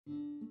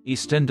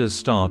EastEnders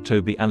star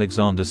Toby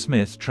Alexander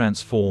Smith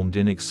transformed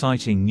in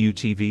exciting new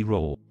TV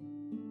role.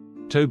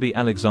 Toby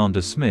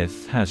Alexander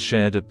Smith has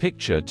shared a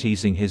picture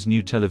teasing his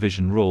new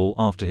television role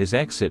after his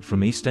exit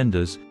from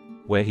EastEnders,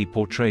 where he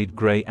portrayed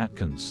Gray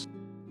Atkins.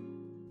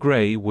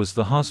 Gray was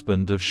the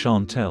husband of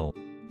Chantel.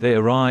 They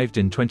arrived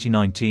in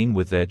 2019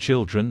 with their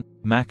children,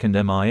 Mac and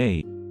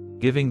Mia,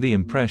 giving the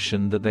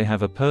impression that they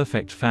have a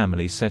perfect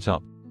family set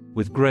up,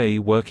 with Gray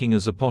working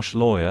as a posh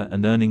lawyer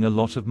and earning a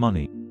lot of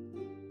money.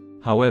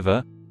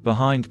 However,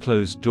 behind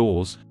closed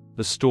doors,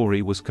 the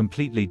story was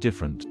completely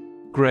different.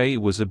 Gray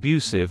was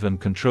abusive and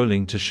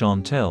controlling to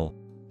Chantel,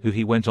 who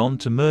he went on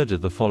to murder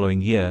the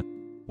following year,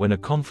 when a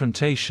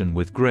confrontation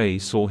with Gray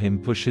saw him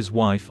push his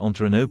wife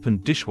onto an open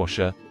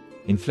dishwasher,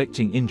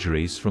 inflicting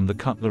injuries from the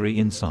cutlery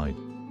inside.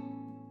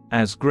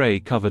 As Gray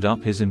covered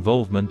up his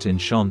involvement in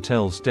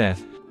Chantel's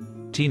death,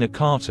 Tina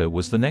Carter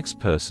was the next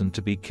person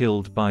to be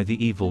killed by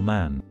the evil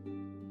man.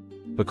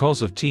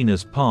 Because of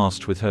Tina's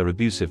past with her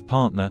abusive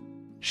partner,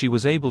 she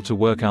was able to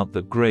work out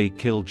that Gray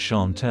killed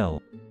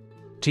Chantel.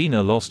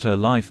 Tina lost her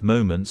life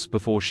moments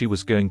before she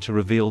was going to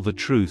reveal the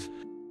truth,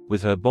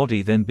 with her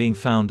body then being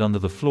found under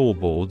the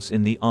floorboards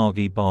in the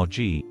Argy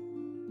Bargee.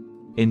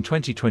 In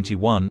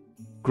 2021,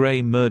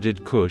 Gray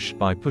murdered Kush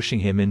by pushing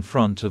him in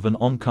front of an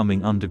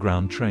oncoming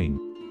underground train.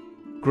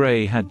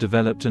 Gray had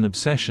developed an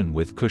obsession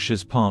with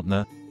Kush's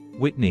partner,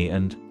 Whitney,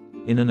 and,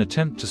 in an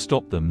attempt to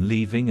stop them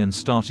leaving and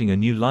starting a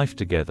new life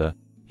together,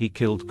 he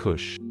killed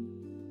Kush.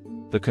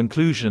 The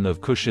conclusion of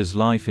Kush's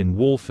life in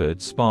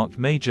Walford sparked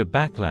major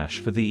backlash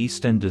for the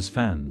EastEnders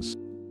fans.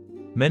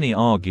 Many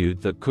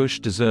argued that Kush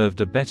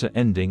deserved a better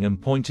ending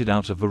and pointed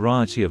out a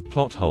variety of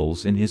plot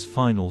holes in his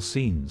final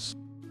scenes.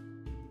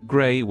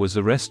 Gray was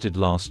arrested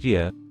last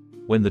year,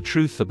 when the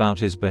truth about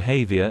his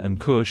behavior and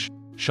Kush,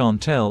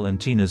 Chantel and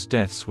Tina's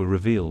deaths were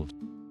revealed.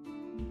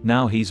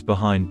 Now he's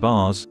behind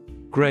bars.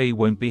 Gray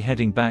won't be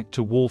heading back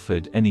to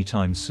Walford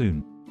anytime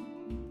soon.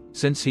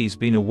 Since he's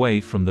been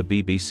away from the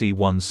BBC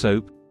One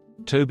soap,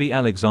 Toby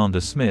Alexander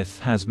Smith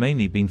has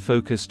mainly been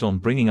focused on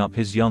bringing up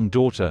his young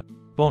daughter,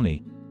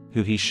 Bonnie,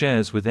 who he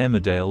shares with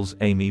Emmerdale's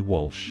Amy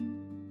Walsh.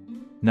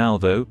 Now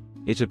though,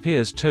 it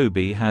appears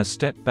Toby has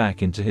stepped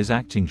back into his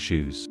acting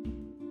shoes.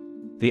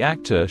 The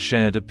actor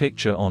shared a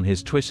picture on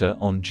his Twitter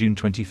on June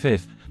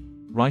 25,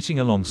 writing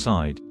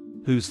alongside,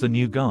 "Who's the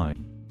new guy?"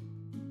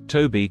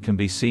 Toby can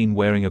be seen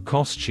wearing a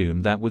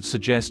costume that would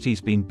suggest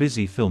he's been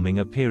busy filming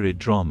a period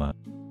drama.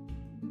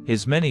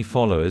 His many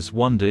followers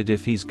wondered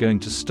if he's going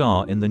to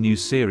star in the new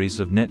series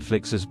of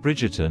Netflix's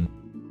Bridgerton,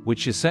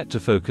 which is set to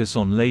focus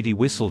on Lady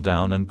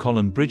Whistledown and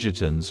Colin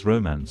Bridgerton's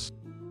romance.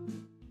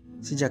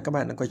 Xin chào các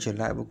bạn đã quay trở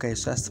lại với UK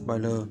Soát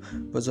Spoiler.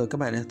 Vừa rồi các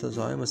bạn đã theo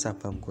dõi một sản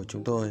phẩm của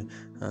chúng tôi,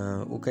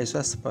 UK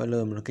Soát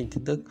Spoiler, một kênh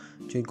tin tức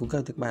chuyên cung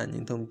cấp cho các bạn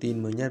những thông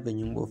tin mới nhất về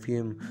những bộ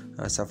phim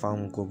xà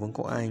phòng của Vương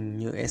quốc Anh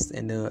như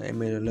EastEnders,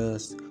 emmerdale,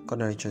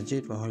 coronation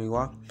và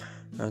hollyoaks.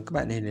 Các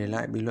bạn hãy để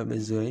lại bình luận bên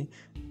dưới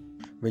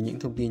về những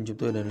thông tin chúng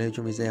tôi đã nêu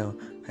trong video.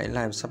 Hãy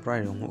like và subscribe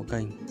để ủng hộ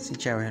kênh. Xin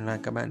chào và hẹn gặp lại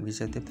các bạn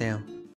video tiếp theo.